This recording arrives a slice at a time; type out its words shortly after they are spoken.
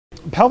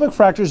pelvic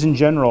fractures in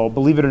general,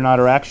 believe it or not,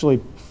 are actually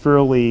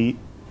fairly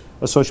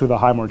associated with a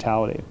high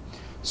mortality.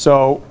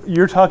 So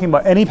you're talking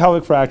about any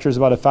pelvic fracture is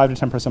about a 5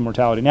 to 10%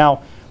 mortality.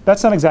 Now,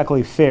 that's not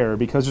exactly fair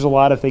because there's a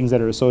lot of things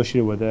that are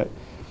associated with it.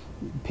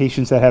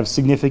 Patients that have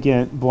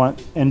significant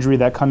blunt injury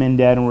that come in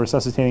dead and we're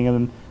resuscitating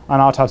them on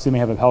autopsy may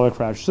have a pelvic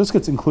fracture. So this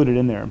gets included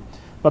in there.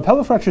 But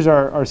pelvic fractures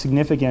are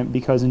significant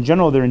because in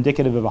general they're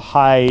indicative of a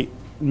high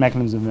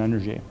mechanism of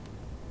energy.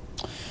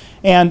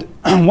 And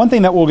one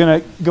thing that we're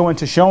going to go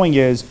into showing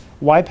is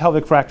why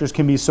pelvic fractures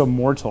can be so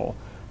mortal.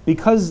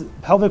 Because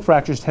pelvic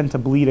fractures tend to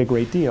bleed a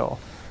great deal.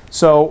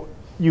 So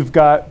you've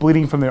got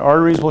bleeding from the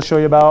arteries we'll show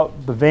you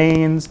about, the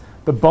veins,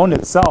 the bone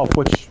itself,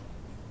 which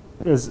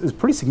is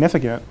pretty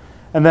significant.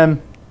 And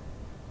then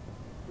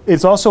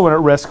it's also at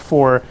risk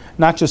for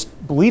not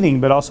just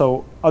bleeding, but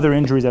also other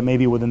injuries that may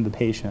be within the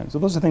patient. So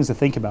those are things to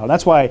think about.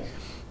 That's why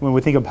when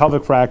we think of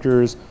pelvic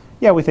fractures,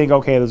 yeah, we think,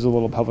 okay, there's a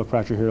little pelvic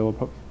fracture here.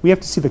 We have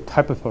to see the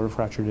type of pelvic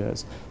fracture it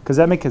is, because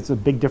that makes a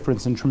big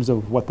difference in terms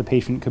of what the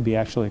patient could be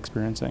actually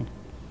experiencing.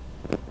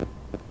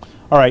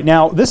 All right,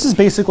 now this is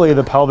basically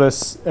the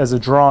pelvis as a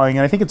drawing,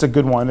 and I think it's a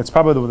good one. It's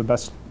probably one of the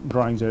best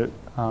drawings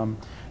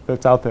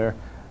that's out there.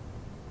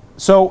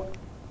 So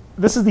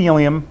this is the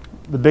ilium,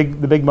 the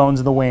big bones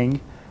in the wing,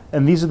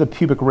 and these are the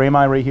pubic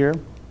rami right here,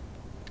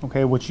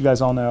 okay, which you guys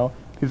all know.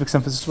 Pubic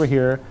symphysis right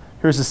here.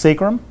 Here's the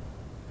sacrum,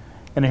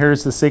 and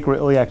here's the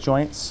sacroiliac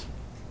joints.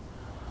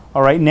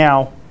 All right,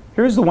 now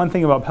here's the one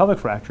thing about pelvic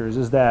fractures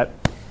is that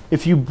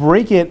if you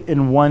break it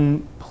in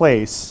one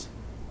place,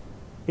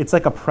 it's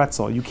like a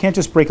pretzel. You can't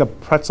just break a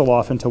pretzel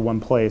off into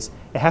one place.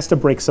 It has to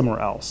break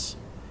somewhere else.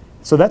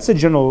 So that's the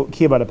general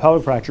key about a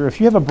pelvic fracture. If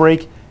you have a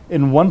break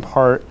in one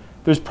part,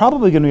 there's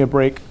probably going to be a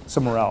break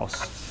somewhere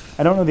else.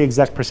 I don't know the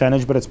exact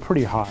percentage, but it's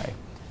pretty high.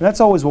 And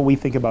that's always what we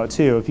think about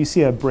too. If you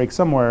see a break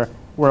somewhere,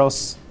 where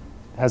else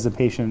has the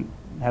patient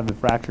have the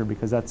fracture?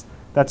 Because that's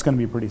going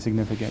to be pretty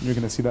significant. You're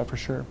going to see that for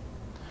sure.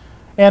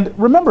 And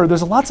remember,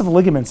 there's lots of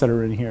ligaments that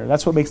are in here.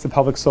 That's what makes the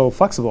pelvic so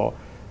flexible.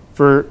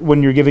 For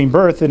when you're giving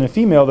birth in a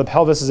female, the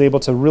pelvis is able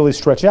to really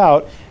stretch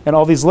out, and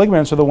all these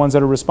ligaments are the ones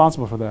that are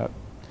responsible for that.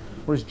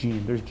 Where's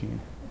Jean? There's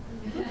Jean.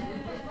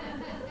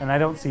 And I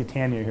don't see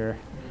Tanya here.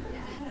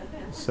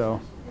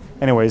 So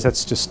anyways,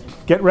 that's just,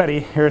 get ready,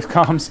 here it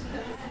comes.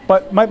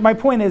 But my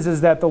point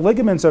is that the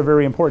ligaments are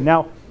very important.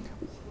 Now,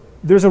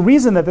 there's a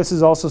reason that this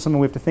is also something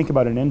we have to think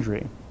about in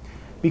injury.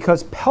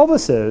 Because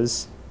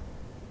pelvises,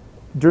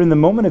 during the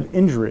moment of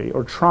injury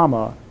or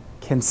trauma,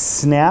 can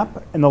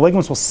snap, and the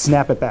ligaments will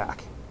snap it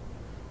back.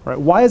 Right?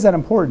 Why is that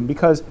important?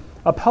 Because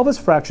a pelvis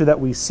fracture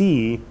that we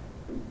see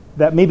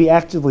that may be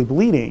actively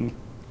bleeding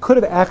could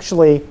have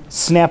actually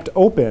snapped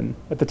open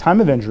at the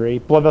time of injury,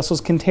 blood vessels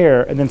can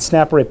tear, and then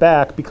snap right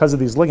back because of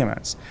these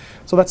ligaments.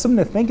 So that's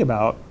something to think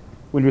about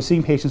when you're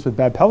seeing patients with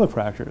bad pelvic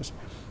fractures,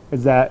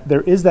 is that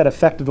there is that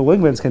effect of the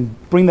ligaments can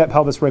bring that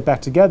pelvis right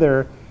back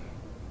together,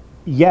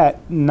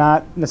 yet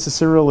not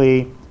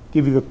necessarily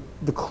give you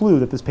the clue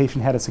that this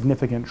patient had a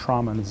significant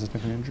trauma and a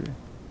significant injury.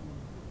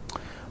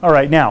 All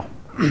right, now,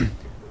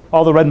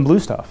 all the red and blue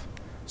stuff.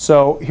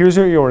 So here's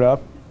your aorta,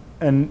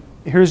 and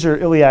here's your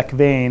iliac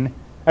vein.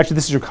 Actually,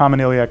 this is your common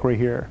iliac right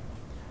here.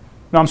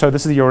 No, I'm sorry,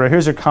 this is the aorta.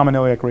 Here's your common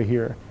iliac right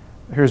here.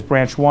 Here's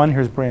branch 1,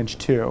 here's branch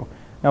 2.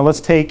 Now let's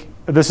take,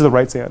 this is the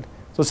right side.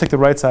 So let's take the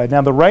right side.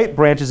 Now the right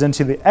branches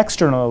into the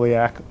external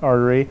iliac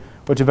artery,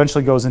 which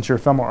eventually goes into your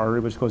femoral artery,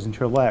 which goes into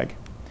your leg.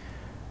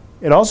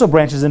 It also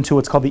branches into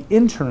what's called the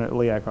internal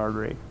iliac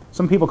artery.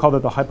 Some people call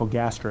that the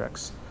hypogastrix.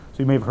 So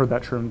you may have heard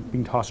that term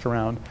being tossed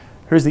around.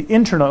 Here's the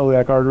internal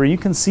iliac artery. You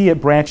can see it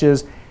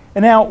branches.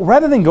 And now,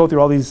 rather than go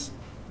through all these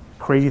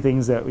crazy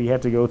things that we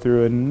have to go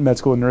through in med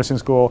school and nursing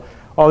school,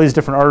 all these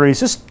different arteries,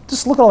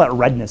 just look at all that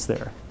redness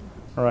there.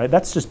 All right,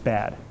 that's just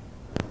bad.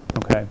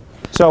 Okay,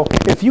 so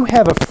if you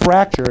have a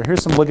fracture,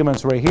 here's some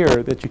ligaments right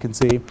here that you can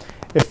see.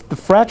 If the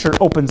fracture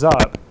opens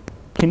up,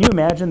 can you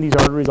imagine these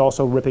arteries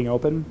also ripping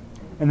open?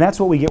 And that's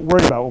what we get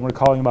worried about when we're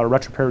calling about a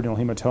retroperitoneal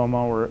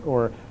hematoma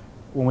or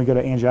when we go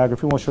to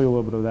angiography. We'll show you a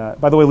little bit of that.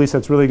 By the way, Lisa,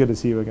 it's really good to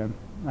see you again.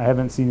 I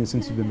haven't seen you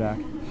since you've been back.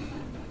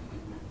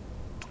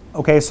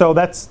 Okay, so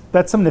that's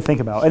something to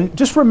think about. And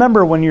just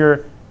remember when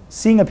you're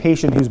seeing a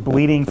patient who's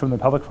bleeding from the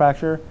pelvic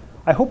fracture,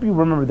 I hope you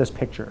remember this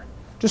picture.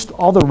 Just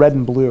all the red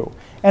and blue.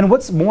 And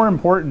what's more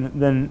important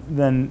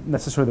than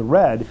necessarily the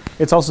red,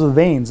 it's also the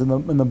veins and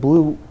the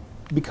blue,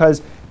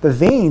 because the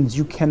veins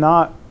you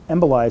cannot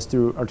embolize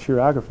through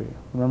arteriography.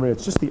 Remember,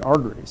 it's just the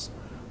arteries.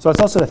 So it's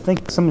also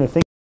something to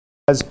think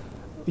as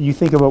you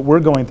think of what we're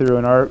going through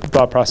in our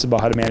thought process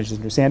about how to manage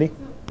this. Sandy? So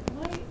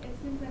it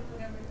seems like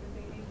whenever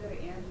they need to go to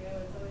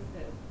angio, it's always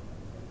the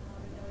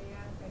common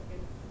iliac, like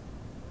it's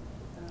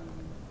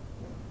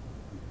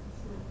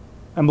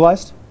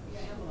Embolized? yeah,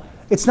 embolized.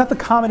 It's not the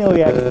common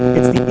iliac,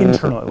 it's the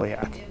internal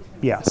iliac.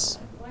 Yes.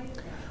 Why is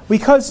that?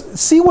 Because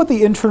see what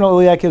the internal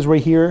iliac is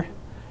right here?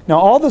 Now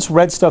all this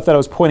red stuff that I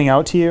was pointing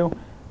out to you,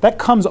 that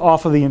comes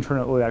off of the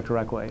internal iliac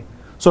directly.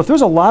 So if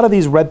there's a lot of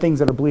these red things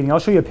that are bleeding, I'll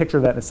show you a picture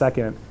of that in a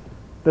second.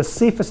 The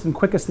safest and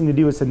quickest thing to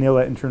do is to nail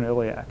that internal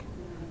iliac.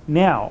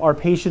 Now, our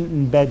patient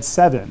in bed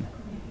 7,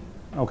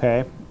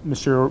 okay,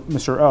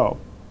 Mr. O.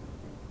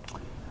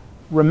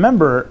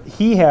 Remember,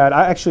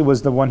 I actually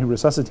was the one who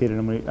resuscitated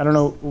him. I don't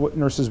know what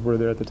nurses were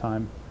there at the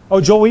time. Oh,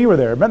 Joel, you were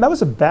there. Man, that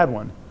was a bad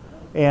one.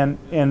 And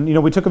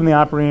we took him in the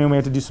operating room. We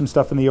had to do some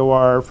stuff in the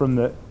OR from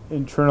the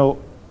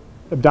internal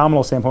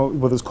abdominal standpoint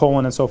with his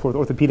colon and so forth.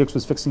 Orthopedics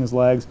was fixing his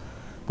legs.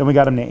 Then we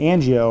got him to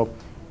angio.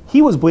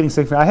 He was bleeding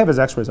significantly. I have his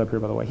x-rays up here,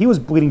 by the way. He was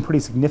bleeding pretty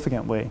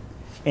significantly.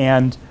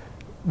 And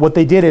what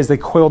they did is they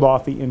coiled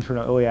off the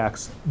internal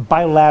iliacs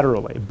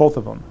bilaterally, both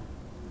of them.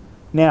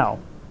 Now,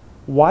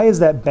 why is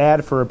that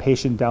bad for a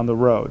patient down the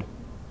road?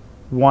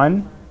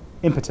 One,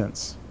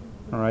 impotence,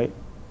 all right?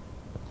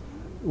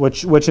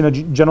 Which in a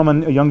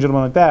young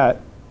gentleman like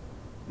that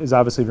is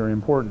obviously very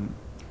important.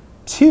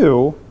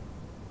 Two,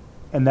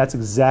 and that's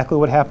exactly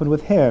what happened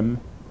with him,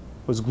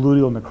 was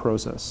gluteal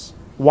necrosis.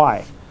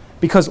 Why?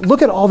 Because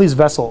look at all these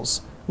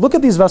vessels. Look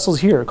at these vessels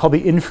here called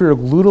the inferior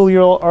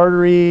gluteal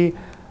artery,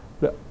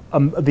 the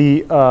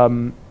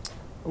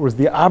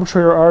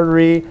arbitrary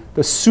artery,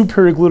 the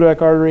superior gluteal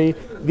artery.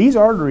 These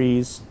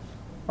arteries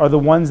are the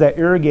ones that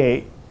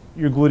irrigate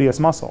your gluteus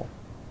muscle.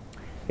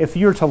 If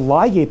you're to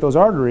ligate those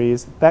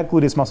arteries, that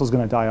gluteus muscle is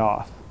going to die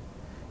off.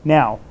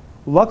 Now,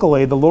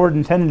 luckily, the Lord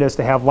intended us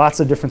to have lots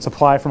of different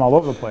supply from all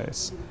over the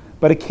place.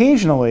 But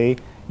occasionally,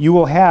 you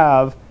will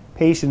have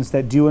patients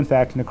that do, in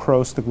fact,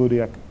 necrose the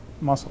gluteal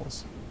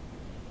muscles.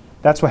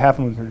 That's what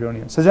happened with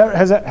Merdonius.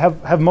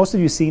 Have most of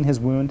you seen his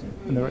wound?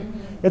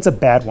 It's a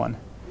bad one.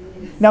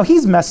 Now,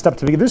 he's messed up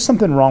to begin. There's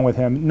something wrong with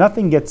him.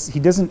 He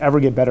doesn't ever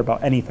get better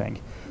about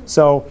anything.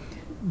 So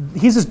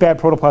he's this bad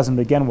protoplasm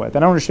to begin with. And I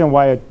don't understand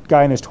why a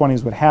guy in his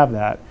 20s would have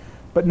that.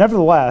 But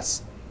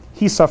nevertheless,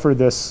 he suffered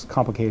this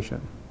complication.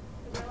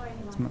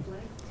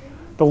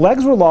 The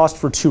legs were lost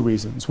for two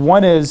reasons.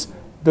 One is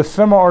the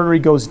femoral artery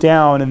goes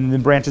down and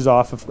then branches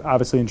off,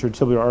 obviously, into your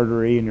tibial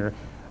artery. And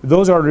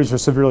those arteries are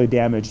severely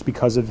damaged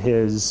because of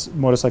his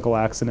motorcycle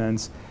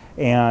accidents.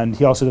 And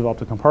he also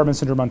developed a compartment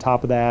syndrome on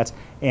top of that.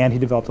 And he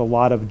developed a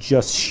lot of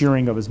just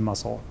shearing of his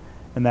muscle.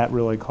 And that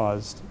really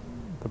caused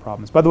the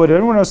problems. By the way, did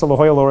anyone notice that La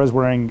Jolla Laura is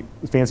wearing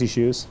fancy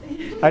shoes?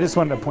 I just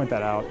wanted to point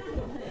that out.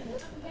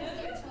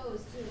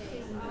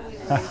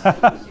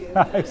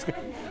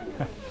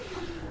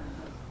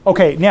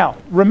 Okay, now,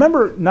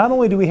 remember, not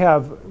only do we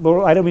have,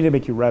 I don't mean to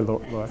make you red,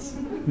 Lois.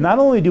 Not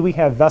only do we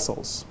have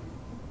vessels,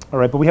 all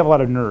right, but we have a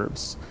lot of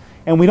nerves.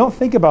 And we don't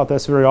think about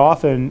this very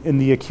often in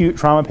the acute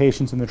trauma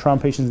patients and the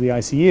trauma patients in the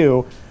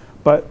ICU,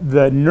 but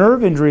the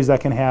nerve injuries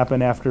that can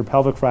happen after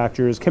pelvic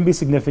fractures can be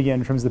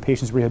significant in terms of the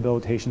patient's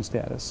rehabilitation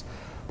status.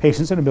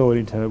 Patient's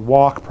inability to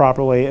walk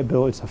properly,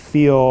 ability to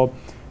feel,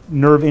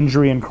 nerve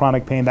injury and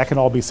chronic pain, that can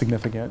all be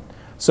significant.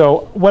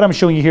 So what I'm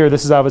showing you here,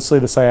 this is obviously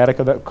the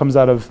sciatica that comes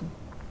out of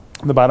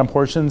the bottom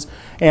portions,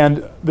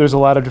 and there's a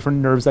lot of different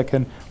nerves that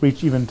can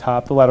reach even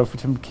top, the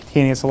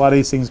laterocutaneous. A lot of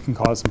these things can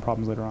cause some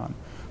problems later on.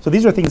 So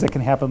these are things that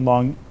can happen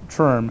long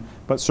term,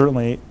 but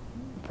certainly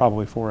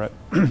probably for it.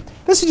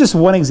 This is just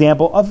one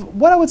example of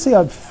what I would say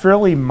a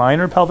fairly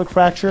minor pelvic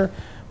fracture,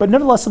 but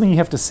nevertheless something you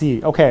have to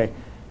see. Okay,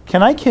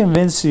 can I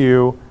convince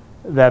you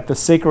that the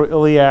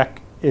sacroiliac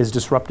is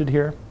disrupted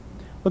here?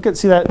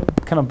 See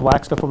that kind of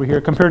black stuff over here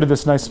compared to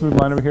this nice smooth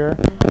line over here?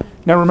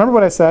 Now remember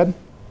what I said?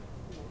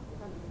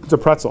 It's a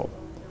pretzel.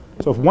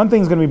 So if one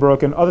thing's going to be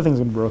broken, other things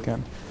are going to be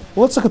broken.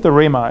 Well, let's look at the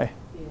rami.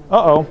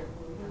 Uh-oh.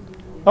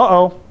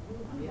 Uh-oh.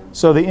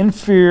 So the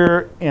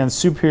inferior and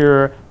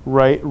superior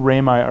right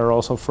rami are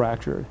also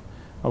fractured.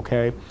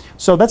 Okay?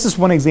 So that's just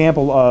one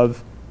example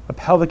of a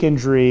pelvic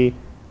injury,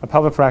 a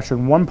pelvic fracture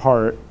in one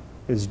part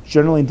is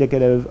generally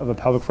indicative of a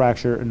pelvic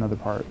fracture in another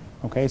part.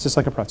 Okay? It's just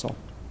like a pretzel.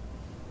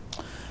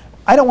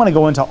 I don't want to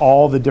go into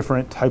all the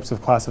different types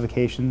of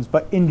classifications,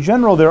 but in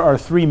general, there are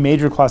three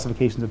major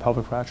classifications of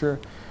pelvic fracture.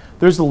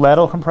 There's the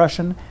lateral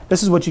compression.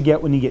 This is what you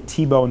get when you get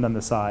T-boned on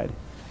the side.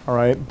 All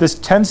right? This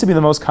tends to be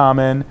the most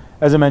common.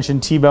 As I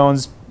mentioned,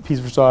 T-bones, pes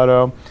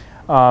versato.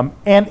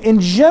 And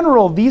in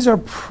general, these are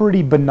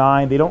pretty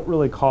benign. They don't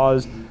really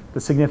cause the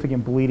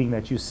significant bleeding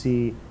that you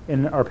see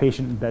in our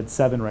patient in bed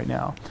 7 right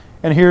now.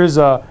 And here's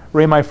a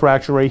rami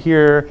fracture right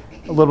here,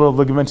 a little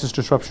bit of ligamentous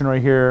disruption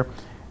right here,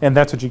 and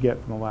that's what you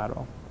get from the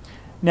lateral.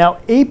 Now,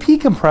 AP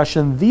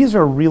compression, these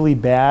are really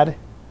bad.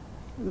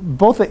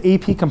 Both the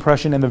AP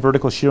compression and the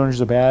vertical shear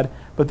injuries are bad,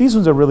 but these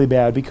ones are really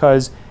bad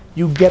because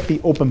you get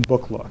the open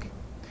book look.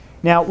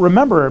 Now,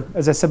 remember,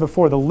 as I said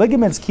before, the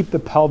ligaments keep the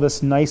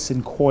pelvis nice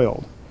and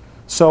coiled.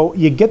 So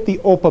you get the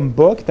open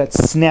book that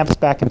snaps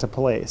back into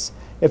place.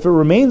 If it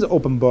remains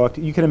open booked,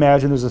 you can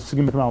imagine there's a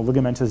significant amount of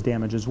ligamentous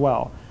damage as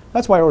well.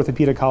 That's why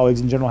orthopedic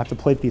colleagues in general have to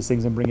plate these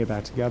things and bring it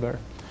back together.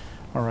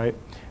 All right?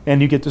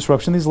 And you get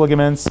disruption of these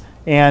ligaments.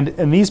 And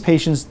in these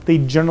patients, they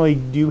generally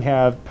do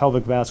have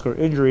pelvic vascular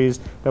injuries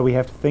that we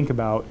have to think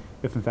about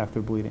if, in fact,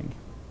 they're bleeding.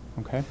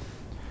 Okay?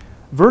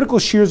 Vertical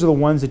shears are the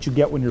ones that you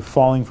get when you're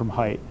falling from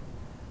height.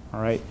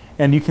 All right?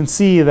 And you can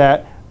see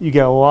that you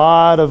get a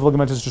lot of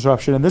ligamentous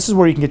disruption. And this is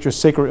where you can get your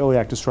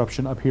sacroiliac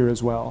disruption up here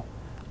as well.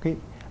 Okay?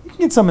 You can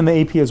get some in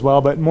the AP as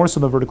well, but more so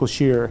the vertical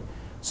shear.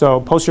 So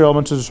posterior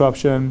ligamentous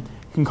disruption,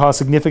 can cause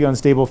significant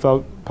unstable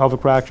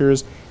pelvic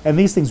fractures, and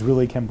these things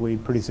really can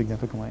bleed pretty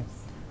significantly.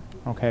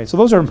 Okay, so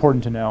those are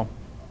important to know.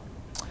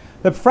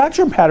 The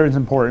fraction pattern is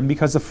important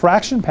because the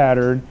fraction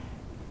pattern,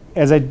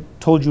 as I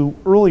told you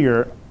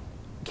earlier,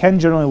 can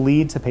generally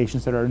lead to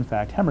patients that are in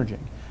fact hemorrhaging.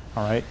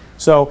 All right,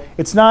 so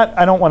it's not,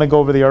 I don't want to go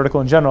over the article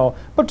in general,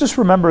 but just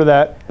remember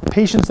that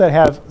patients that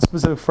have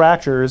specific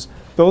fractures,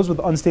 those with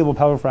unstable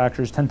pelvic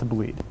fractures tend to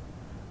bleed.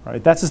 All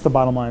right, that's just the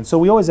bottom line. So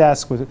we always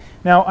ask,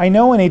 now I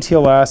know in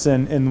ATLS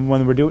and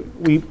when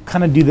we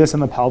kind of do this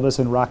in the pelvis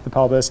and rock the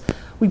pelvis,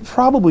 we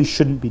probably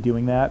shouldn't be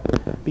doing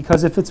that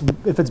because if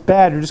it's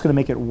bad, you're just going to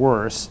make it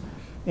worse.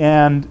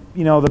 And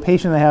you know, the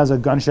patient that has a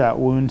gunshot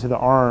wound to the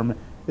arm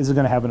is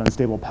going to have an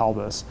unstable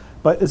pelvis.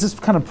 But it's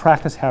just kind of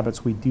practice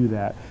habits we do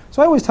that.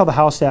 So I always tell the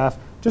house staff,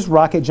 just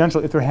rock it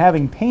gently. If they're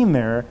having pain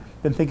there,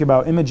 then think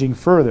about imaging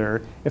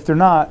further. If they're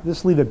not,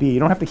 just leave it be. You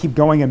don't have to keep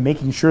going and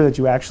making sure that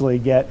you actually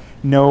get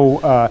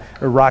no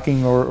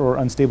rocking or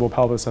unstable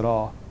pelvis at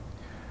all.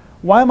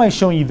 Why am I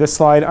showing you this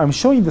slide? I'm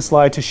showing you this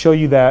slide to show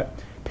you that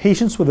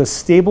patients with a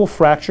stable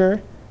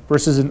fracture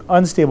versus an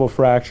unstable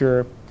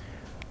fracture,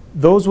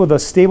 those with a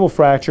stable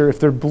fracture, if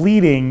they're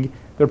bleeding,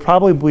 they're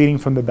probably bleeding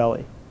from the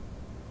belly.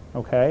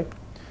 Okay?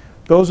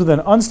 Those with an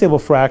unstable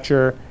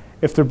fracture,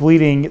 if they're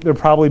bleeding, they're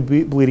probably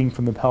bleeding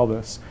from the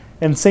pelvis.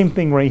 And same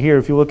thing right here.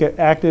 If you look at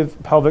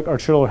active pelvic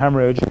arterial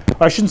hemorrhage, or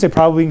I shouldn't say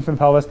probably bleeding from the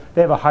pelvis,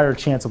 they have a higher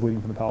chance of bleeding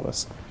from the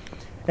pelvis.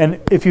 And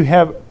if you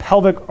have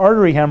pelvic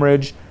artery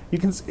hemorrhage, you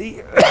can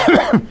see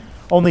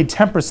only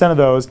 10% of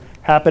those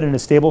happen in a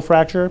stable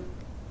fracture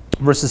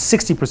versus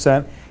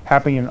 60%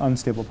 happening in an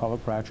unstable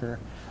pelvic fracture.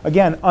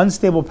 Again,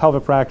 unstable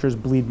pelvic fractures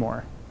bleed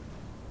more.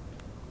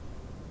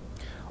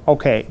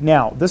 Okay,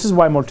 now, this is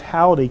why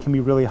mortality can be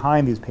really high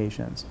in these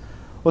patients.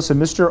 Listen,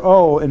 Mr.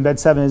 O in bed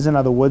 7 isn't out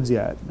of the woods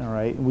yet, all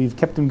right? We've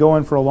kept him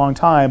going for a long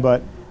time,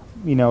 but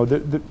you know,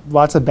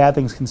 lots of bad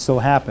things can still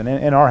happen,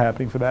 and are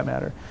happening for that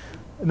matter.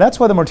 And that's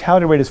why the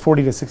mortality rate is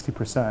 40 to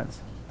 60%.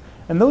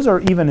 And those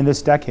are even in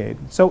this decade.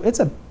 So it's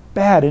a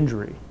bad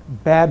injury,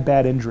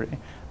 bad injury.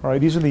 All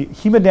right, these are the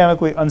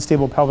hemodynamically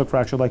unstable pelvic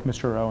fracture like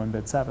Mr. O in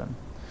bed 7,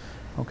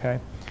 okay?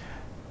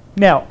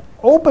 Now,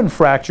 open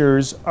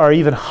fractures are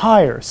even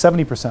higher,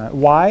 70%.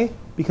 Why?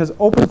 Because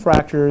open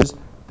fractures,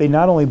 they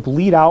not only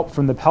bleed out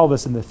from the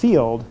pelvis in the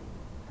field,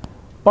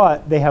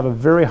 but they have a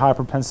very high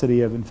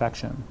propensity of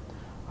infection.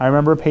 I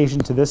remember a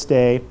patient to this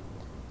day,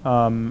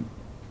 Anna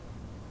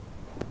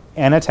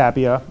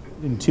Tapia,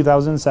 in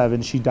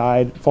 2007. She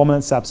died,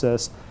 fulminant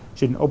sepsis.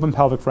 She had an open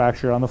pelvic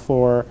fracture on the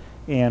floor,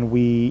 and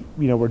we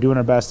were doing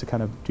our best to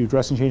kind of do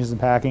dressing changes and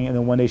packing, and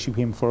then one day she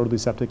became fluidly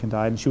septic and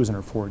died, and she was in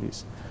her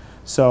 40s.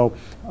 So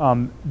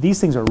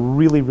these things are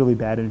really, really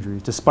bad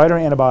injuries. Despite our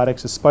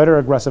antibiotics, despite our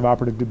aggressive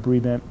operative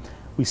debridement,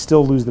 we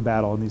still lose the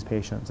battle in these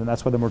patients, and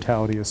that's why the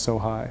mortality is so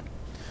high.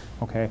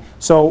 Okay,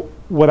 so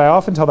what I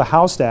often tell the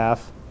house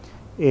staff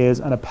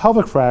is on a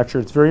pelvic fracture,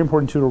 it's very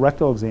important to do a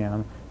rectal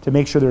exam to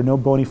make sure there are no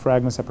bony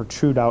fragments that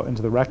protrude out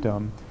into the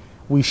rectum.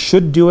 We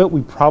should do it.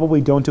 We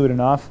probably don't do it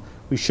enough.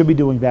 We should be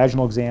doing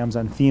vaginal exams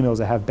on females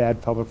that have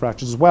bad pelvic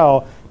fractures as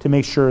well to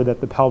make sure that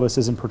the pelvis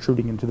isn't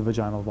protruding into the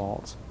vaginal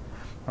walls.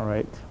 All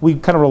right, we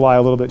kind of rely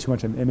a little bit too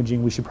much on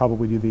imaging. We should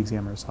probably do the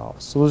exam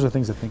ourselves. So those are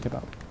things to think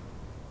about.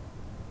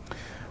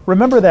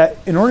 Remember that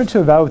in order to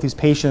evaluate these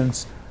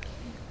patients,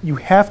 you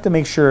have to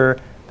make sure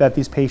that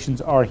these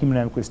patients are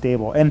hemodynamically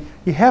stable. And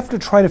you have to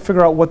try to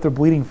figure out what they're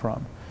bleeding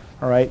from.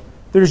 All right,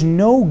 there's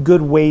no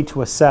good way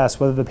to assess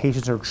whether the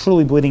patients are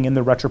truly bleeding in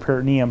the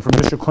retroperitoneum from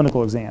just your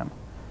clinical exam.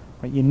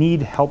 Right? You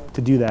need help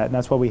to do that, and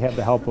that's why we have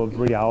the help of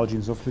radiology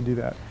and so forth to do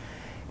that.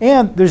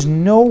 And there's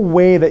no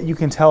way that you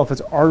can tell if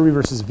it's artery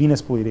versus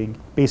venous bleeding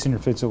based on your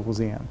physical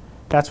exam.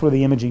 That's where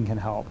the imaging can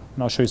help,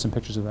 and I'll show you some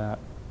pictures of that.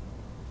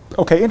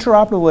 Okay,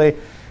 intraoperatively,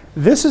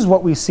 this is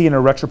what we see in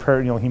a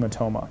retroperitoneal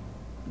hematoma.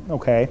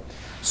 Okay,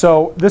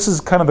 so this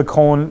is kind of the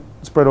colon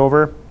spread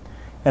over,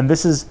 and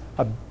this is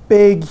a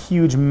big,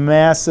 huge,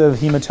 massive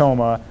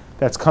hematoma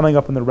that's coming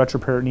up in the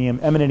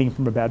retroperitoneum emanating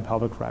from a bad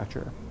pelvic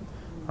fracture.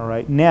 All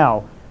right,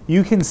 now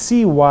you can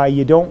see why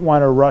you don't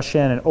want to rush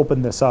in and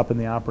open this up in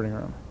the operating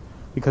room.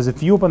 Because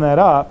if you open that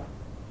up,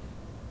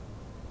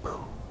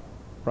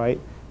 right,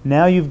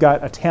 now you've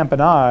got a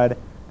tamponade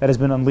that has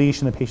been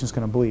unleashed and the patient's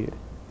going to bleed.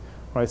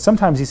 Right?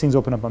 Sometimes these things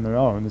open up on their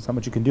own. There's not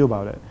much you can do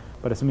about it.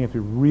 But it's something you have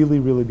to really,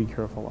 really be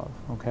careful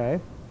of. Okay?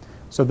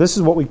 So this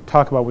is what we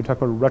talk about. We talk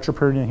about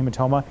retroperitoneal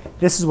hematoma.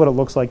 This is what it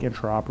looks like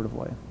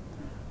intraoperatively.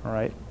 All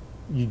right?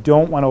 You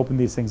don't want to open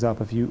these things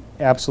up if you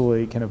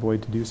absolutely can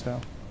avoid to do so.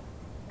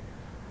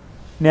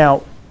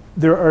 Now,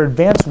 there are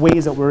advanced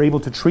ways that we're able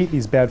to treat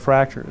these bad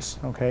fractures.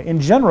 Okay?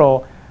 In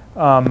general,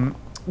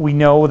 we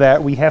know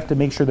that we have to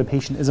make sure the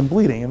patient isn't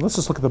bleeding. And let's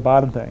just look at the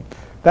bottom thing.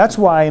 That's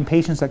why in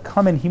patients that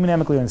come in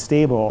hemodynamically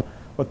unstable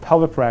with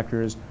pelvic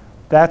fractures,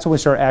 that's when we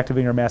start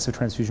activating our massive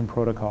transfusion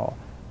protocol.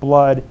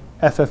 Blood,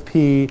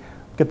 FFP,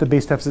 get the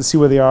base deficits, see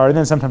where they are, and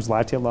then sometimes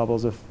lactate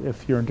levels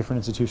if you're in different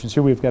institutions.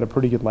 Here we've got a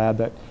pretty good lab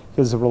that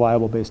gives a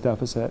reliable base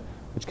deficit,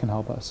 which can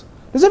help us.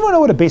 Does everyone know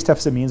what a base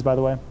deficit means, by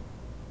the way?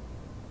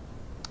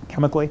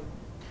 Chemically?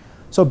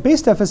 So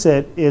base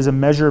deficit is a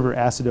measure of your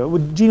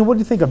acidosis. Gina, what do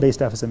you think a base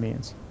deficit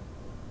means?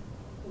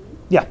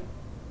 Yeah.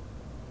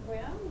 Well,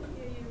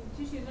 your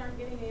tissues aren't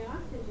getting the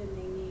oxygen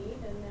they need,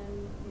 and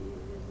then you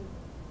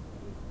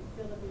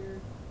build up your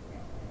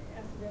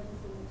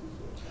acidosis in the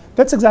tissue.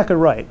 That's exactly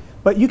right.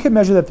 But you can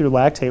measure that through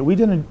lactate. We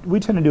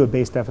tend to do a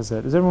base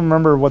deficit. Does everyone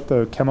remember what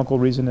the chemical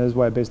reason is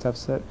why a base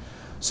deficit?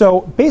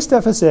 So base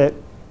deficit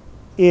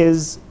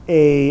is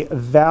a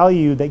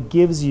value that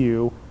gives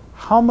you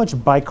how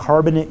much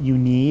bicarbonate you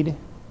need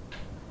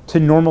to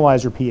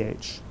normalize your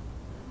pH.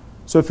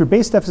 So if your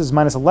base deficit is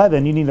minus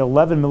 11, you need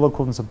 11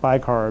 milliequivalents of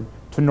bicarb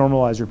to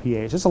normalize your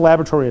pH. It's a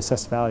laboratory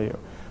assessed value.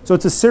 So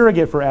it's a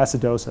surrogate for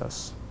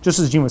acidosis. Just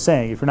as Gene was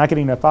saying, if you're not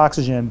getting enough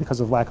oxygen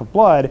because of lack of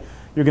blood,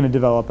 you're going to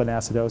develop an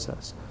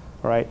acidosis.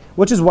 All right?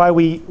 Which is why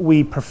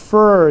we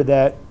prefer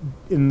that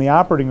in the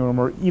operating room,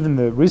 or even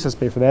the resusc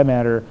bay for that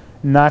matter,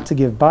 not to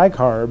give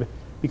bicarb,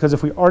 because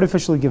if we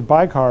artificially give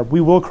bicarb,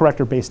 we will correct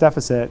our base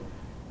deficit,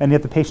 and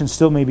yet the patient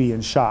still may be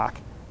in shock,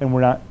 and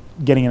we're not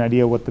getting an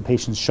idea what the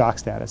patient's shock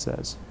status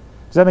is.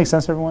 Does that make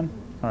sense to everyone?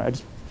 All right, I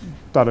just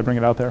thought I'd bring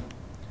it out there.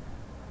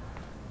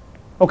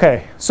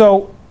 Okay,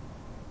 so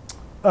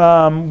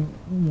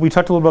we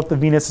talked a little about the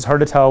venous. It's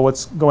hard to tell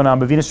what's going on,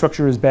 but venous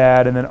structure is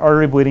bad, and then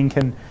artery bleeding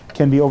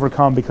can be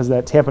overcome because of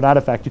that tamponade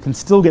effect. You can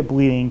still get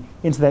bleeding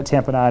into that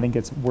tamponade and it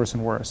gets worse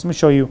and worse. Let me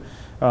show you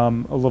a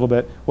little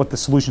bit what the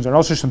solutions are, and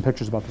I'll show you some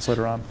pictures about this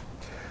later on.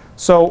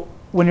 So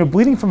when you're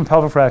bleeding from a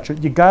pelvic fracture,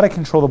 you got to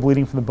control the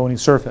bleeding from the bony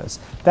surface.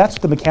 That's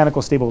what the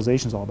mechanical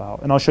stabilization is all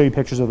about, and I'll show you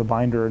pictures of the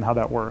binder and how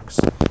that works.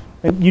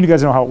 And you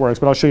guys know how it works,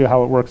 but I'll show you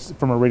how it works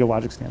from a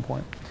radiologic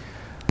standpoint.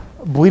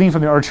 Bleeding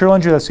from the arterial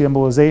injury, that's the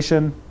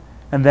embolization,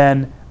 and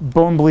then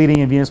bone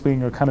bleeding and venous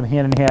bleeding are kind of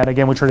hand in hand.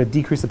 Again, we try to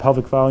decrease the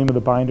pelvic volume of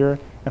the binder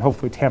and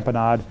hopefully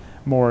tamponade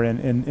more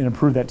and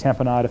improve that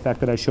tamponade effect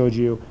that I showed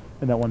you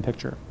in that one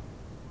picture.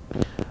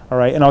 All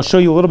right, and I'll show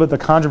you a little bit of the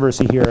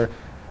controversy here.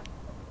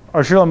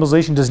 Arterial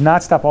embolization does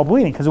not stop all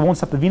bleeding because it won't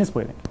stop the venous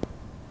bleeding.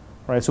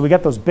 All right, so we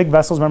got those big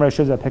vessels. Remember I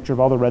showed you that picture of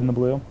all the red and the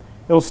blue?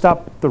 It'll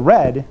stop the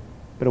red,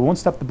 but it won't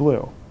stop the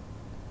blue.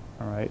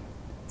 All right,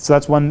 so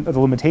that's one of the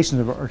limitations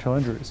of arterial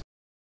injuries.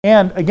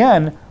 And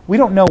again, we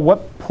don't know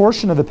what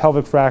portion of the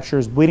pelvic fracture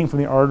is bleeding from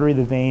the artery,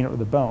 the vein, or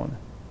the bone.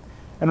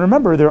 And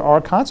remember, there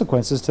are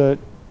consequences to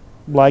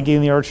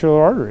ligating the arterial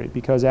artery,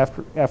 because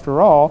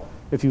after all,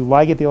 if you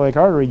ligate the iliac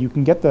artery, you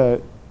can get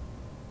the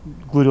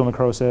gluteal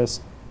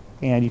necrosis,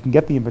 and you can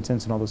get the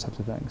impotence and all those types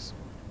of things.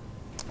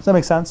 Does that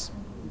make sense?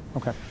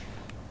 Okay.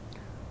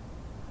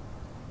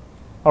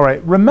 All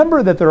right,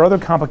 remember that there are other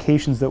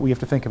complications that we have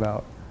to think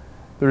about.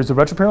 There is the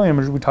retroperitoneal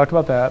hemorrhage, we talked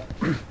about that.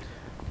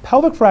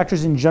 Pelvic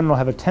fractures in general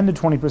have a 10 to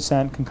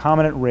 20%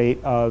 concomitant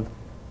rate of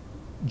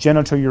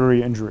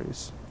genitourinary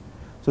injuries.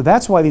 So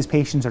that's why these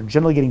patients are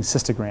generally getting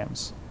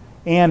cystograms.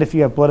 And if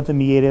you have blood at the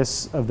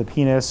meatus of the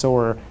penis,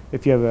 or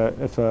if you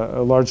have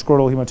a large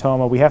scrotal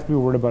hematoma, we have to be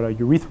worried about a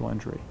urethral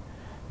injury,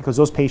 because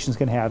those patients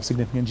can have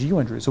significant GU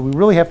injury. So we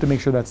really have to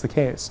make sure that's the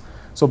case.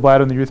 So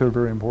bladder and the urethra are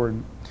very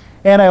important.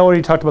 And I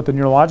already talked about the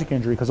neurologic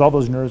injury, because all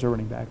those nerves are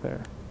running back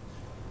there.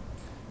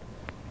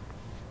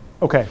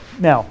 Okay,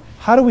 now,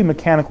 how do we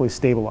mechanically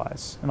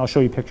stabilize? And I'll show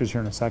you pictures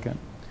here in a second.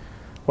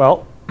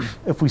 Well,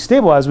 if we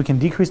stabilize, we can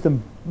decrease the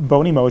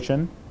bony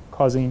motion,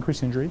 causing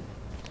increased injury.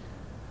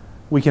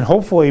 We can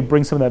hopefully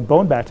bring some of that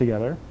bone back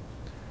together.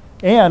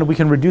 And we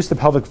can reduce the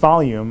pelvic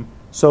volume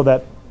so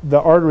that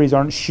the arteries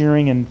aren't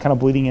shearing and kind of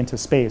bleeding into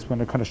space. We're going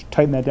to kind of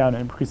tighten that down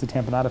and increase the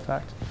tamponade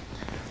effect.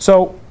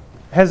 So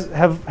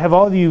have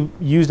all of you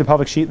used a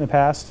pelvic sheet in the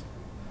past?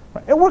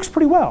 It works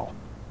pretty well,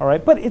 all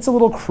right? But it's a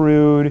little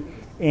crude,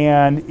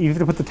 and you have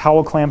to put the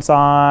towel clamps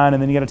on,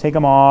 and then you got to take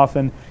them off,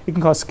 and it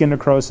can cause skin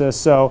necrosis.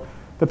 So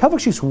the pelvic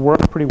sheets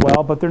work pretty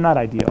well, but they're not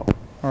ideal,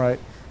 all right?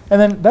 And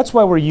then that's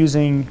why we're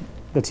using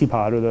the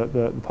T-pod, or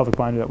the pelvic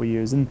binder that we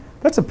use, and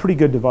that's a pretty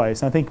good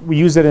device. And I think we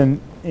use it in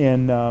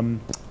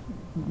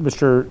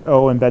Mr.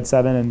 O in bed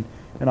 7,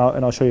 and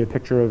I'll show you a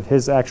picture of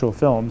his actual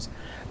films,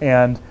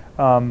 and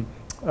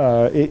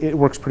it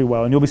works pretty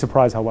well, and you'll be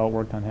surprised how well it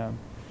worked on him.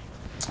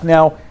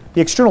 Now, the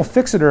external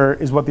fixator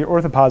is what the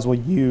orthopods will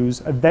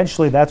use.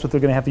 Eventually, that's what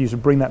they're going to have to use to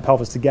bring that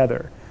pelvis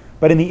together.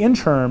 But in the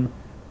interim,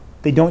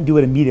 they don't do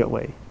it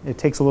immediately. It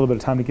takes a little bit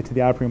of time to get to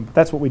the operating room, but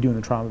that's what we do in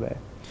the trauma bay.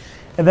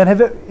 And then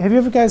have you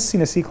ever guys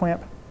seen a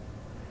C-clamp?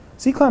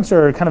 C-clamps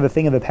are kind of a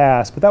thing of the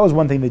past, but that was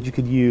one thing that you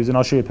could use, and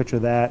I'll show you a picture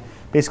of that.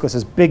 Basically, it's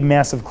this big,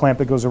 massive clamp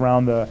that goes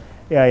around the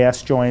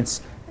AIS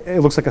joints.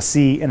 It looks like a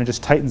C, and it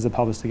just tightens the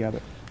pelvis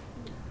together.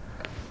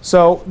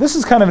 So this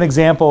is kind of an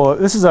example.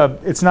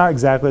 It's not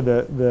exactly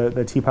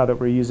the T-pod that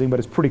we're using, but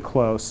it's pretty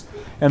close.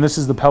 And this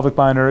is the pelvic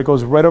binder. It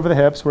goes right over the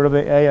hips, right over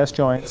the AIS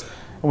joints,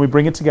 and we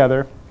bring it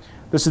together.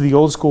 This is the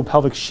old school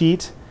pelvic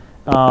sheet.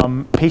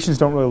 Patients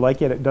don't really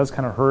like it. It does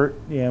kind of hurt,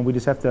 and we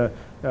just have to,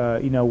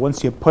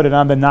 once you put it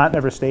on, the knot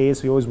never stays,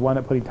 so you always wind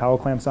up putting towel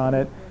clamps on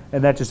it,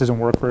 and that just doesn't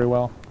work very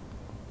well.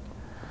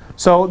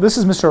 So this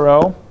is Mr.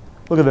 O.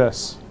 Look at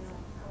this.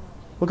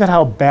 Look at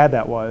how bad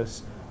that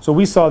was. So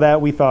we saw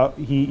that. We thought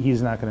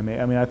he's not going to make.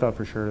 I mean, I thought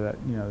for sure that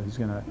he's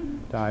going to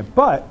die.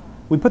 But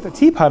We put the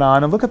teapot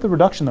on, and look at the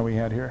reduction that we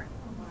had here.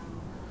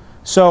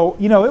 So,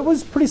 you know, it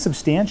was pretty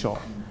substantial,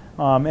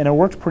 and it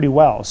worked pretty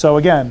well. So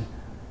again,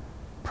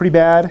 pretty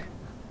bad,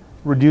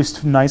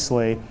 reduced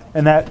nicely,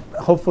 and that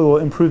hopefully will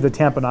improve the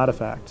tamponade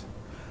effect.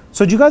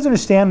 So do you guys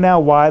understand now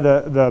why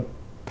the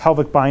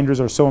pelvic binders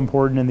are so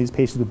important in these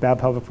patients with bad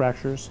pelvic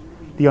fractures,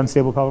 the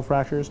unstable pelvic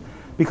fractures?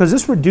 Because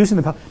this reducing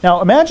the pelvic,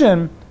 now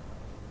imagine,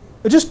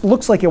 it just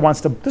looks like it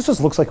wants to, this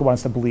just looks like it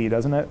wants to bleed,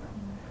 doesn't it?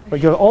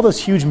 Like you have all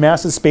this huge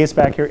massive space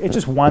back here, it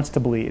just wants to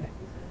bleed,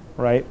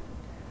 right?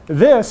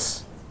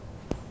 This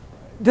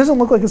doesn't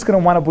look like it's going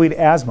to want to bleed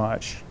as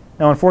much.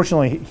 Now,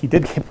 unfortunately, he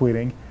did get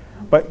bleeding,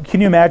 but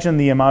can you imagine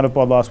the amount of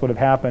blood loss would have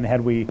happened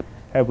had we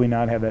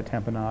not had that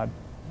tamponade?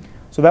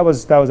 So that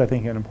was I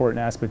think an important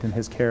aspect in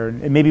his care,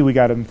 and maybe we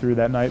got him through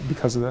that night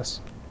because of this.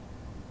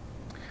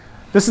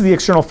 This is the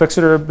external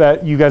fixator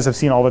that you guys have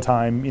seen all the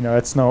time. You know,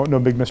 it's no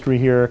big mystery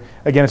here.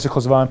 Again, it's a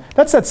close on.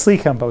 That's that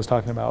sleek hemp I was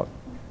talking about.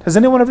 Has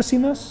anyone ever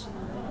seen this?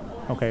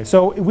 Okay,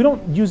 so we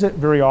don't use it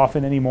very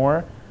often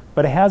anymore,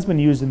 but it has been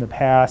used in the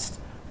past,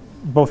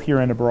 both here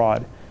and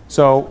abroad.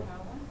 So,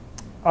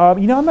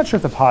 you know, I'm not sure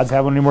if the pods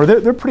have one anymore.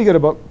 They're pretty good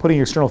about putting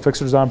external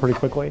fixators on pretty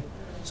quickly,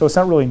 so it's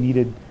not really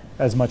needed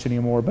as much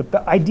anymore. But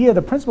the idea,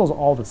 the principle is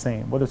all the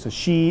same, whether it's a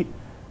sheet,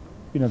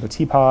 you know, the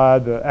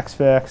T-pod, the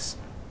X-Fix,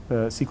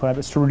 the C-clamp,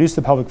 it's to reduce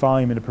the pelvic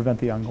volume and to prevent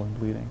the ongoing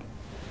bleeding.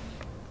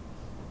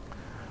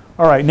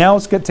 All right, now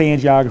let's get to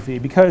angiography,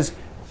 because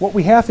what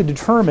we have to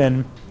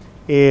determine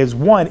is,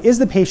 one, is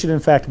the patient in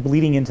fact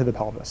bleeding into the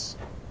pelvis?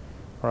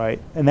 All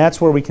right, and that's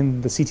where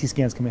the CT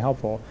scans can be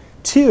helpful.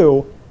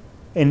 Two,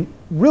 and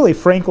really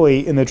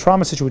frankly in the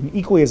trauma situation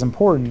equally as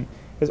important,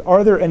 is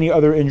are there any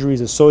other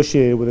injuries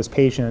associated with this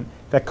patient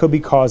that could be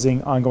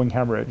causing ongoing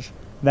hemorrhage?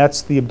 And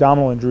that's the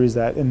abdominal injuries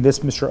that in this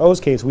Mr. O's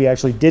case, we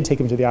actually did take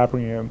him to the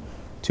operating room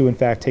to in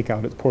fact take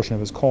out a portion of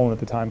his colon at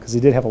the time, because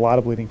he did have a lot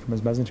of bleeding from his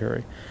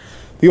mesentery.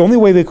 The only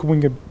way that we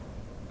could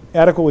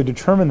adequately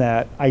determine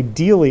that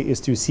ideally is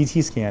through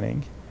CT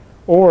scanning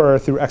or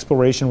through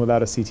exploration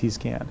without a CT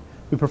scan.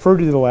 We prefer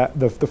to do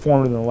the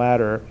former than the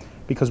latter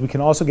because we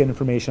can also get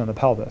information on the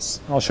pelvis.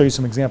 I'll show you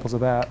some examples of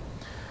that.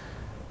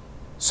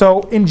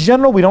 So in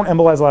general, we don't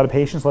embolize a lot of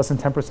patients, less than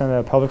 10%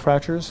 of pelvic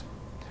fractures.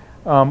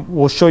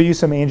 We'll show you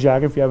some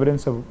angiography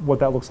evidence of what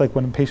that looks like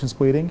when a patient's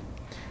bleeding.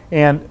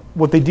 And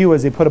what they do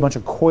is they put a bunch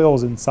of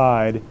coils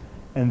inside,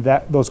 and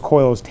those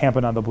coils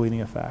tamponade the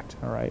bleeding effect,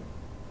 all right?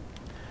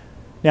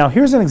 Now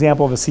here's an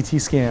example of a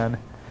CT scan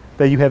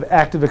that you have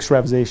active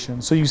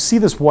extravasation. So you see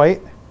this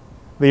white,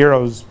 the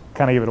arrows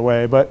kind of give it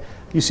away, but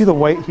you see the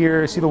white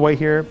here, see the white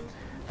here?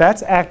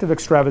 That's active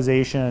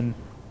extravasation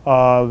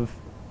of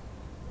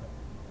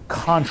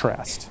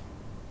contrast,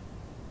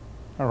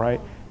 all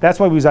right? That's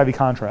why we use IV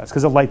contrast,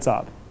 because it lights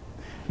up.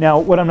 Now,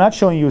 what I'm not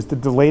showing you is the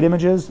delayed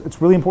images.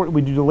 It's really important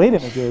we do delayed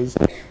images,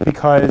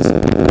 because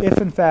if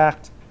in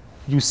fact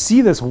you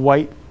see this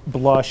white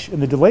blush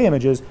in the delay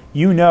images,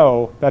 you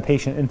know that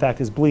patient in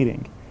fact is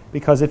bleeding.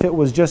 Because if it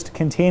was just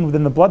contained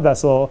within the blood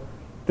vessel,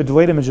 the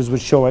delayed images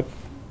would show it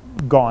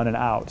gone and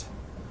out.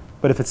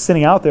 But if it's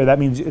sitting out there, that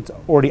means it's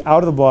already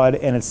out of the blood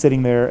and it's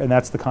sitting there, and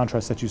that's the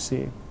contrast that you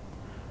see,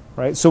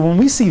 right? So when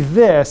we see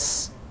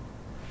this,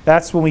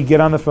 that's when we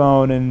get on the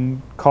phone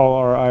and call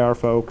our IR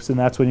folks, and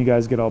that's when you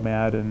guys get all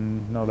mad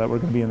and know that we're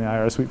going to be in the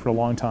IR suite for a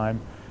long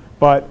time.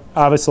 But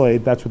obviously,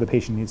 that's where the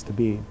patient needs to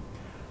be.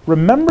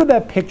 Remember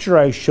that picture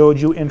I showed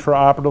you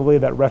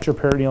intraoperatively, that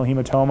retroperitoneal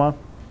hematoma?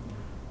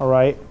 All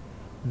right?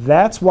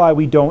 That's why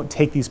we don't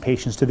take these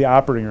patients to the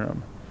operating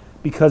room.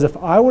 Because if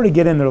I were to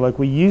get in there like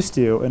we used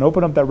to and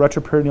open up that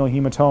retroperitoneal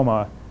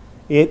hematoma,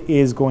 it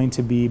is going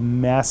to be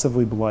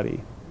massively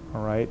bloody,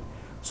 all right?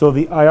 So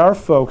the IR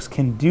folks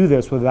can do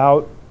this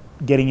without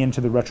getting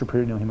into the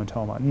retroperitoneal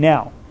hematoma.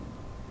 Now,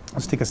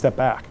 let's take a step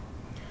back.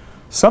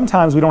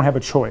 Sometimes we don't have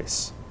a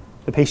choice.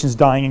 The patient's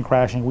dying and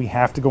crashing. We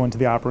have to go into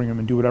the operating room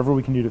and do whatever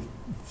we can do to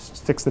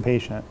fix the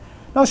patient.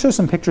 And I'll show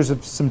some pictures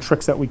of some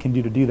tricks that we can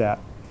do to do that.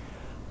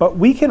 But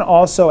we can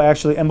also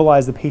actually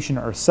embolize the patient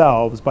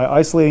ourselves by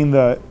isolating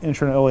the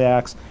internal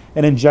iliacs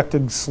and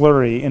injecting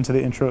slurry into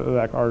the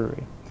intra-iliac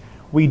artery.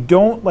 We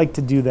don't like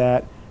to do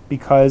that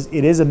because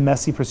it is a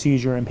messy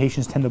procedure and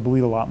patients tend to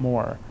bleed a lot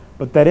more.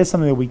 But that is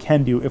something that we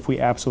can do if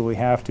we absolutely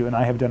have to, and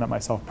I have done it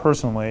myself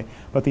personally,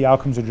 but the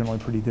outcomes are generally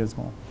pretty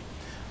dismal.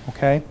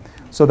 Okay?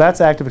 So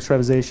that's active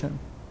extravasation.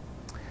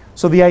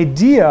 So the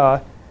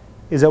idea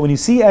is that when you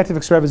see active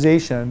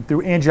extravasation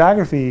through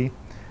angiography,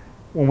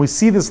 when we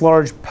see this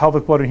large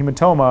pelvic blood or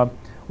hematoma,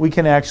 we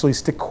can actually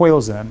stick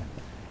coils in.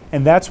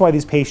 And that's why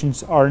these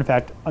patients are in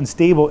fact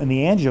unstable in the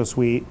angio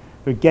suite.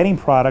 They're getting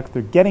product,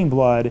 they're getting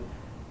blood,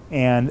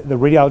 and the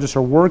radiologists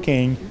are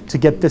working to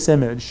get this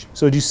image.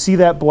 So do you see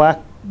that black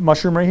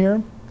mushroom right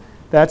here?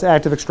 That's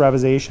active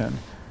extravasation.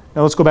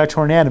 Now let's go back to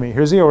our anatomy.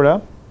 Here's the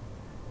aorta.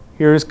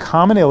 Here's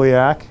common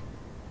iliac.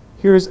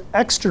 Here's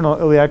external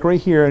iliac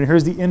right here, and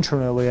here's the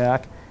internal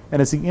iliac.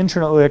 And it's the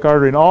internal iliac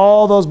artery and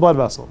all those blood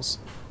vessels.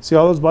 See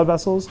all those blood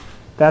vessels?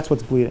 That's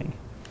what's bleeding.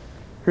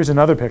 Here's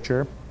another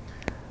picture.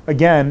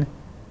 Again,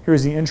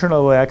 Here's the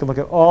internal iliac, and look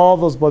at all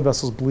those blood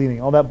vessels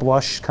bleeding, all that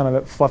blush, kind of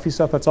that fluffy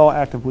stuff, that's all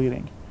active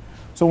bleeding.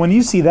 So when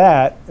you see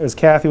that, as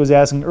Kathy was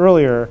asking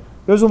earlier,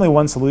 there's only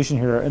one solution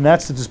here, and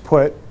that's to just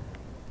put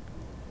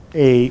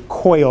a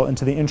coil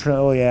into the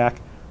internal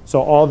iliac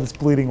so all this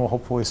bleeding will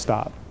hopefully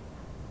stop.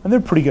 And they're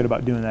pretty good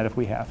about doing that if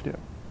we have to.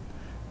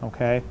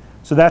 Okay?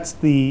 So that's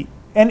the,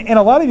 and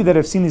a lot of you that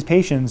have seen these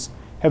patients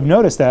have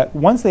noticed that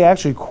once they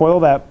actually coil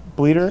that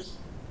bleeder,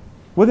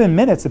 within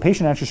minutes the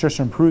patient actually starts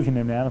to improve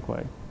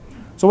hemodynamically.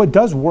 So it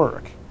does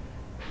work,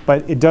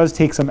 but it does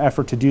take some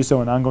effort to do so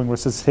and ongoing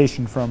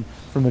resuscitation from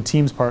the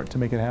team's part to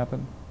make it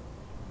happen.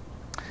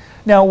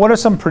 Now, what are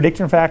some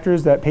predictor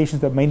factors that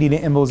patients that may need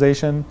an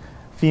embolization?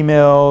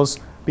 Females,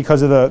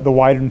 because of the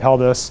widened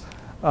pelvis,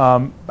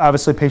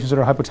 obviously patients that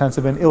are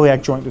hypotensive, and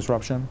iliac joint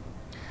disruption.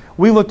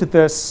 We looked at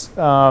this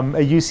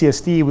at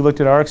UCSD. We looked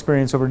at our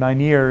experience over 9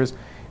 years,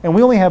 and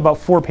we only have about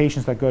 4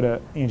 patients that go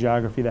to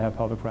angiography that have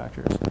pelvic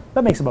fractures.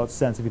 That makes about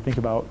sense if you think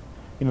about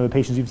the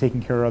patients you've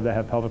taken care of that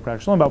have pelvic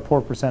fractures. Only about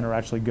 4% are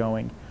actually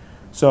going.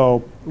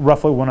 So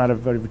roughly 1 out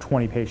of every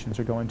 20 patients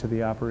are going to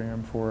the operating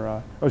room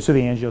or to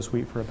the angio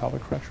suite for a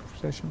pelvic fracture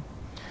fixation.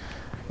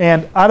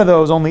 And out of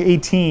those, only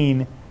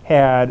 18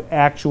 had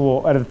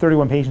actual, out of the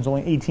 31 patients,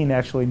 only 18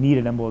 actually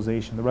needed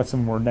embolization. The rest of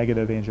them were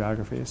negative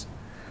angiographies.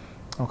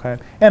 Okay,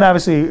 and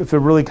obviously, if they're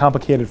really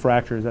complicated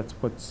fractures, that's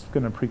what's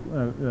going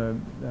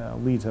to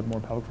lead to more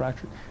pelvic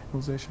fracture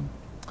embolization.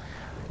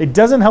 It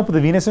doesn't help with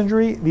the venous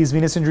injury. These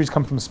venous injuries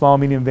come from small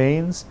and medium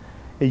veins.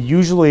 It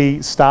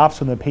usually stops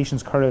when the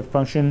patient's cardiac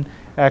function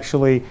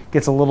actually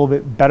gets a little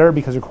bit better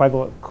because their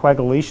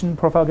coagulation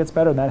profile gets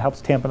better, and that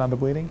helps tamponade the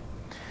bleeding.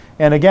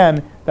 And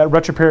again, that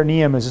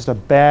retroperitoneum is just a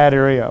bad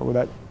area where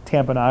that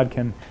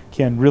tamponade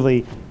can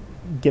really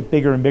get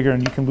bigger and bigger,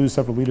 and you can lose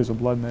several liters of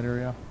blood in that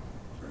area.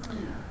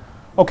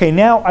 Okay,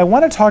 now I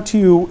want to talk to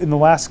you in the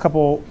last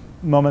couple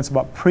moments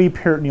about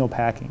preperitoneal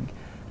packing.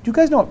 Do you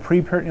guys know what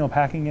preperitoneal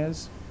packing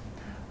is?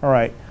 All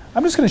right,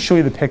 I'm just going to show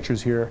you the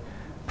pictures here.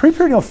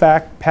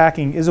 Preperitoneal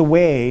packing is a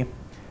way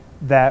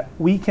that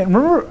we can,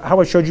 remember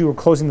how I showed you we're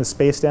closing the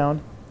space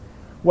down?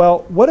 Well,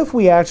 what if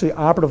we actually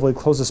operatively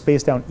close the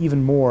space down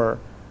even more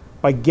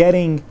by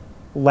getting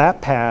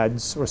lap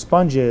pads or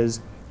sponges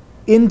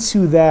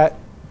into that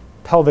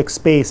pelvic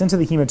space, into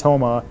the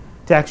hematoma,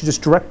 to actually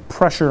just direct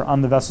pressure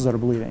on the vessels that are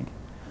bleeding?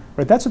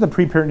 Right, that's what the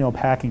preperitoneal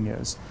packing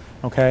is.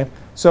 Okay,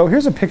 so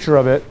here's a picture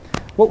of it.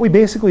 What we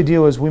basically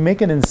do is we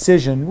make an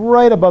incision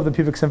right above the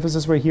pubic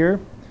symphysis right here.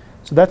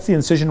 So that's the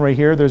incision right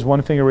here. There's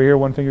one finger right here,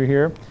 one finger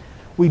here.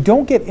 We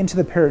don't get into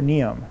the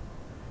peritoneum.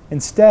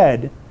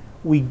 Instead,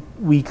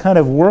 we kind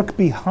of work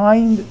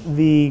behind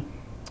the,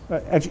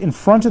 in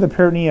front of the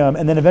peritoneum,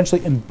 and then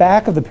eventually in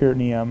back of the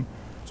peritoneum,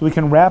 so we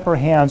can wrap our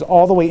hands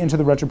all the way into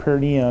the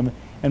retroperitoneum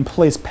and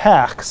place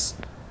packs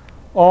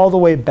all the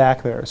way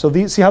back there. So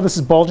see how this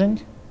is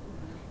bulging?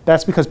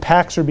 That's because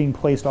packs are being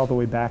placed all the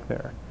way back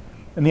there.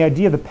 And the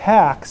idea of the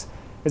packs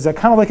is that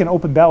kind of like an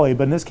open belly,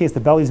 but in this case the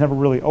belly is never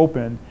really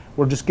open.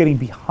 We're just getting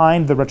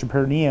behind the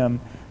retroperitoneum.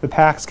 The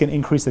packs can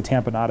increase the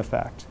tamponade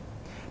effect.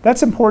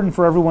 That's important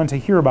for everyone to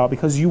hear about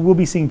because you will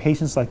be seeing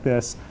patients like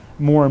this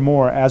more and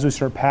more as we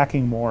start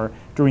packing more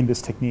during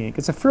this technique.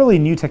 It's a fairly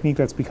new technique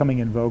that's becoming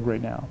in vogue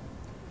right now.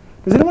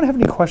 Does anyone have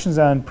any questions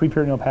on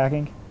preperitoneal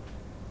packing?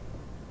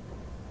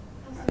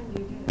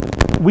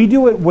 We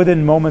do it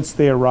within moments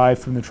they arrive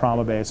from the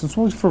trauma bay. So once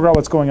we figure out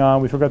what's going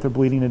on, we figure out they're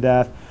bleeding to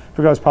death,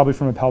 figure out it's probably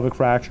from a pelvic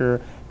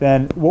fracture,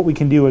 then what we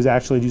can do is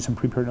actually do some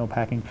preperitoneal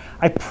packing.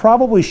 I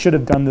probably should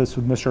have done this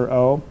with Mr.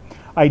 O.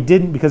 I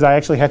didn't because I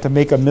actually had to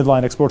make a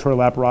midline exploratory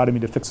laparotomy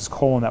to fix his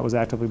colon that was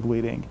actively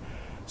bleeding.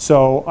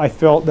 So I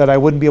felt that I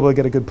wouldn't be able to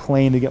get a good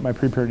plane to get my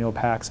preperitoneal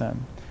packs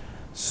in.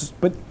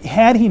 But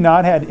had he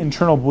not had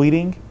internal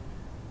bleeding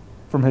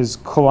from his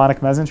colonic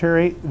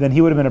mesentery, then he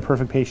would have been a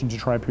perfect patient to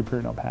try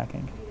preperitoneal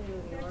packing.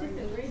 That's just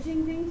a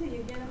bridging thing till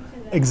you get them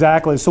to the...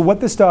 Exactly. So what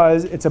this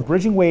does, it's a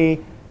bridging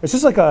way. It's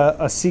just like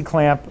a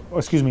C-clamp,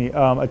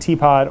 a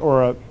T-pod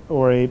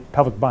or a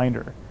pelvic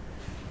binder.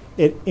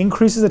 It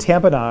increases the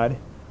tamponade.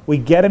 We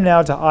get him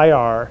now to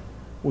IR.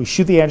 We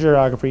shoot the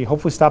angiography,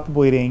 hopefully stop the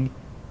bleeding.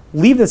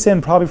 Leave this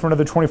in probably for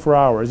another 24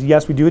 hours.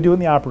 Yes, we do it in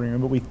the operating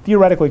room, but we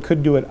theoretically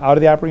could do it out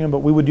of the operating room, but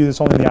we would do this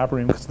only in the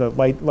operating room because the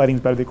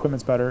lighting's better, the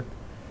equipment's better.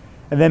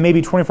 And then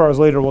maybe 24 hours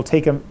later, we'll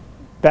take him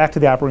back to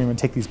the operating room and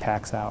take these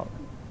packs out.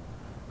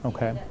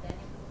 Okay.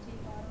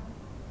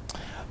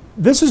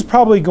 This is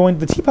probably going,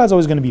 the T-pod's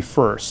always going to be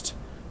first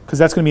because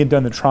that's going to be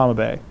done in the trauma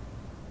bay.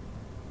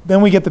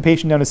 Then we get the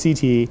patient down to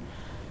CT,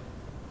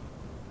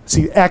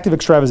 see active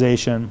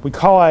extravasation. We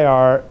call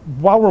IR.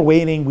 While we're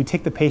waiting, we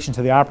take the patient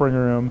to the operating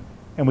room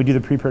and we do the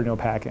preperitoneal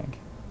packing.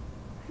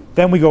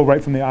 Then we go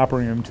right from the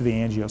operating room to the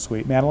angio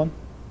suite. Madeline?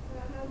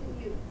 How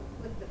do you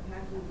put the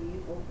packing? Do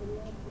you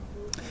open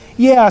it?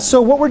 Yeah,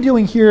 so what we're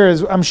doing here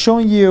is I'm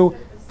showing you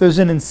there's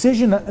an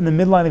incision in the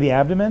midline of the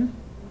abdomen,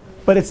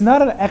 but it's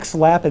not an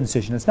X-lap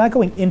incision. It's not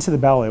going into the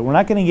belly. We're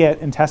not going to get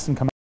intestine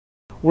come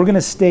out. We're going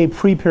to stay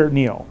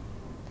preperitoneal.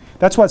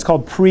 That's why it's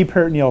called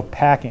preperitoneal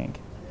packing.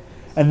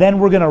 And then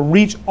we're going to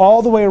reach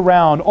all the way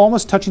around,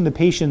 almost touching the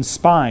patient's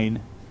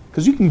spine,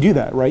 Because you can do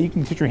that, right? You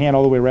can put your hand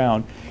all the way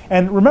around.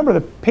 And remember,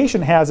 the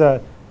patient has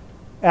a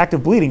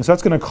active bleeding, so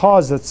that's going to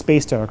cause that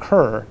space to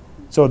occur.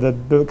 So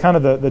the kind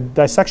of the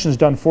dissection is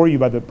done for you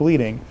by the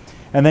bleeding,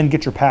 and then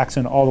get your PACS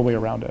in all the way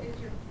around it. Is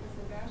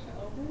the fascia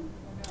open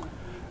or not?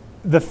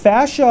 The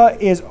fascia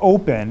is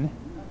open,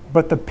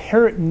 but the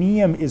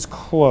peritoneum is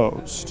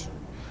closed.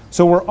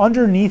 So we're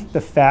underneath the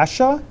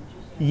fascia,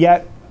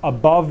 yet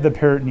above the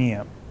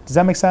peritoneum. Does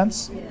that make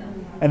sense? Yeah.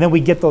 And then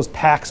we get those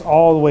PACS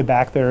all the way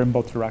back there in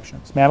both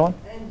directions. Madeline?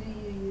 And do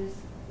you use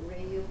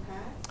radio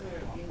packs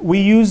or?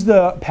 We use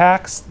the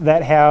PACS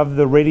that have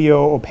the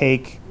radio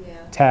opaque Yeah.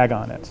 tag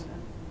on it.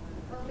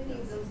 How many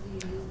of those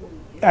do you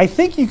use? I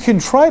think you can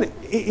try to,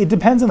 it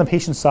depends on the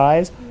patient's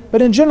size,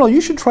 but in general,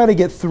 you should try to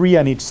get 3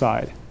 on each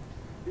side.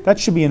 That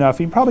should be enough.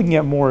 You probably can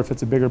get more if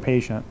it's a bigger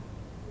patient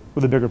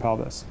with a bigger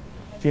pelvis.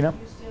 Gina? Do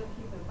you still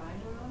keep a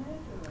binder on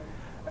it,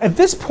 or? At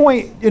this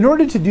point, in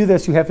order to do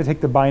this, you have to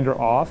take the binder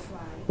off.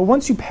 But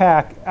once you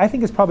pack, I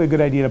think it's probably a good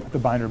idea to put the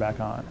binder back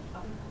on.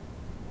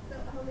 So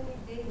how many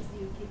days do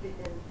you keep it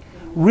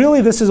in?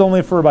 Really, this is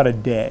only for about a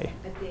day.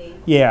 A day?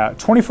 Yeah,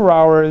 24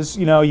 hours,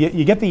 you know,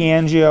 you get the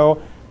angio,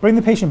 bring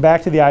the patient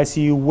back to the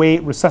ICU,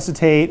 wait,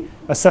 resuscitate,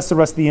 assess the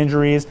rest of the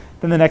injuries,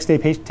 then the next day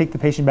take the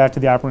patient back to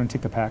the operator and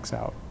take the PACS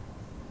out.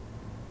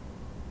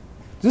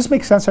 Does this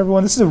make sense,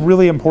 everyone? This is a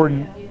really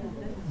important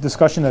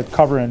discussion to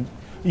cover. And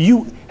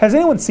has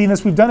anyone seen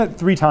this? We've done it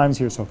 3 times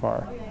here so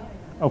far.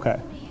 Okay.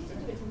 We used to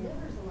do it to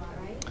livers a lot,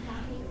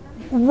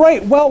 right?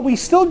 Right. Well, we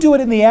still do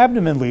it in the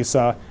abdomen,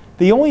 Lisa.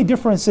 The only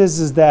difference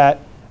is that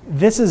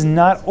this is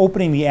not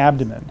opening the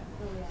abdomen.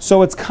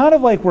 So it's kind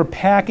of like we're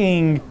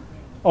packing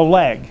a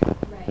leg,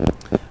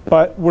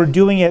 but we're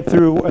doing it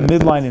through a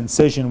midline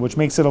incision, which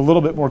makes it a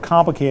little bit more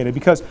complicated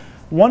because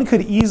one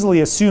could easily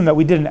assume that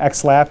we did an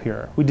X-lap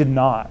here. We did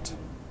not.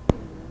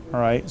 All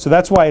right. So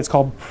that's why it's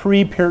called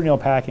pre-peritoneal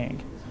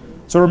packing.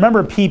 So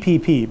remember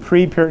PPP,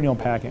 pre-peritoneal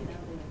packing.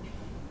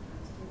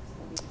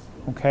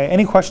 Okay.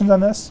 Any questions on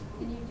this?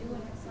 Can you do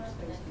an exercise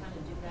and then kind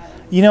of do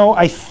that? You know,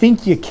 I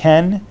think you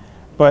can,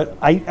 but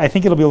I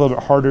think it'll be a little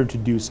bit harder to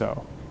do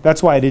so.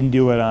 That's why I didn't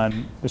do it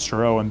on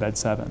Mr. O in bed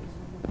 7.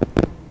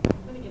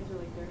 When it gets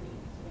really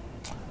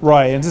dirty.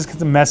 Right, and it just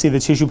gets messy, the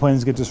tissue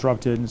planes get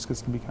disrupted, and it's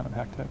just going to be kind of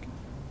hectic.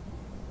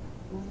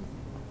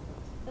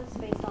 The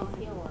space all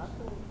heal up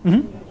Mhm. and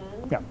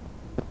you're done?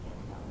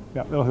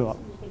 Yeah, yeah, it'll heal up.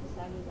 You think it's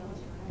saggy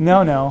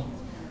belly? No.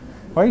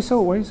 Why are you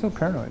so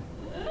paranoid?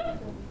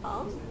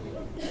 Oh,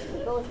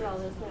 go through all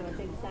this and have a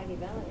big saggy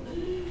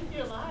belly.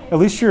 You're lying. At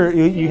least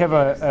you have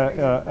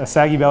a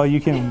saggy belly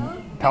you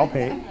can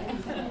palpate.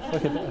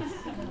 Look at this.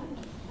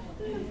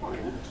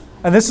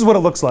 And this is what it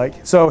looks like.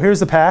 So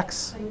here's the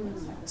PACS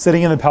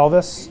sitting in the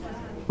pelvis.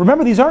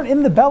 Remember, these aren't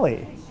in the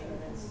belly.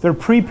 They're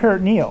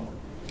pre-peritoneal.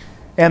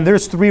 And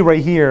there's 3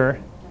 right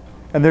here,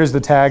 and there's the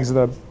tags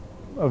of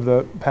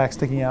the PACS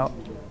sticking out.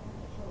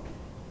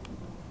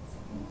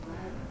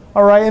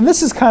 All right, and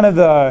this is kind of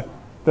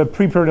the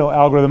pre-peritoneal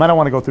algorithm. I don't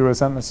want to go through it.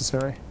 It's not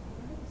necessary.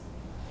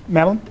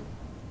 Madeline?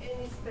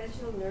 Any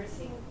special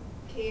nursing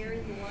care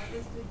you want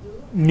us to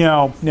do?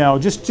 No,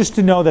 just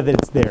to know that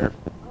it's there.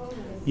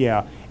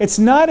 Yeah, it's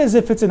not as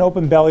if it's an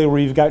open belly where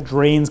you've got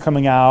drains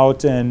coming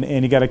out and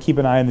you got to keep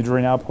an eye on the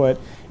drain output.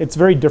 It's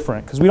very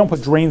different because we don't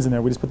put drains in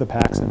there, we just put the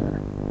PACS in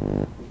there.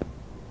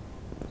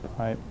 All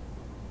right.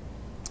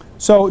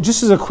 So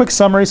just as a quick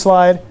summary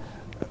slide,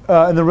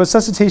 in the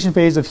resuscitation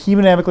phase of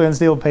hemodynamically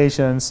unstable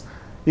patients,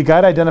 you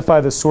got to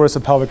identify the source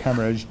of pelvic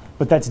hemorrhage,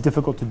 but that's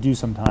difficult to do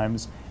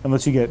sometimes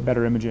unless you get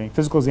better imaging.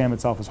 Physical exam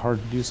itself is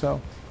hard to do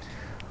so.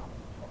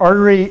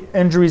 Artery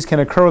injuries can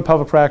occur with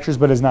pelvic fractures,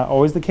 but is not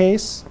always the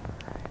case.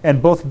 And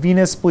both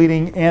venous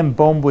bleeding and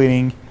bone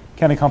bleeding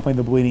can accompany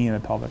the bleeding in a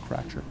pelvic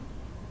fracture.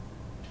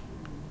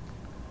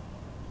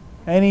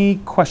 Any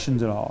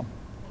questions at all?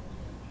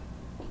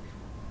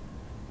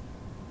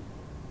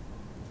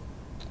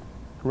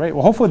 Great.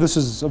 Well, hopefully this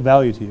is of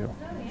value to you.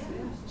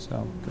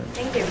 So, good.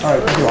 Thank you. All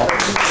right. Thank you all.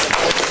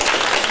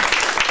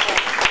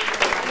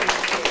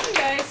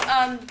 Hey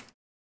guys,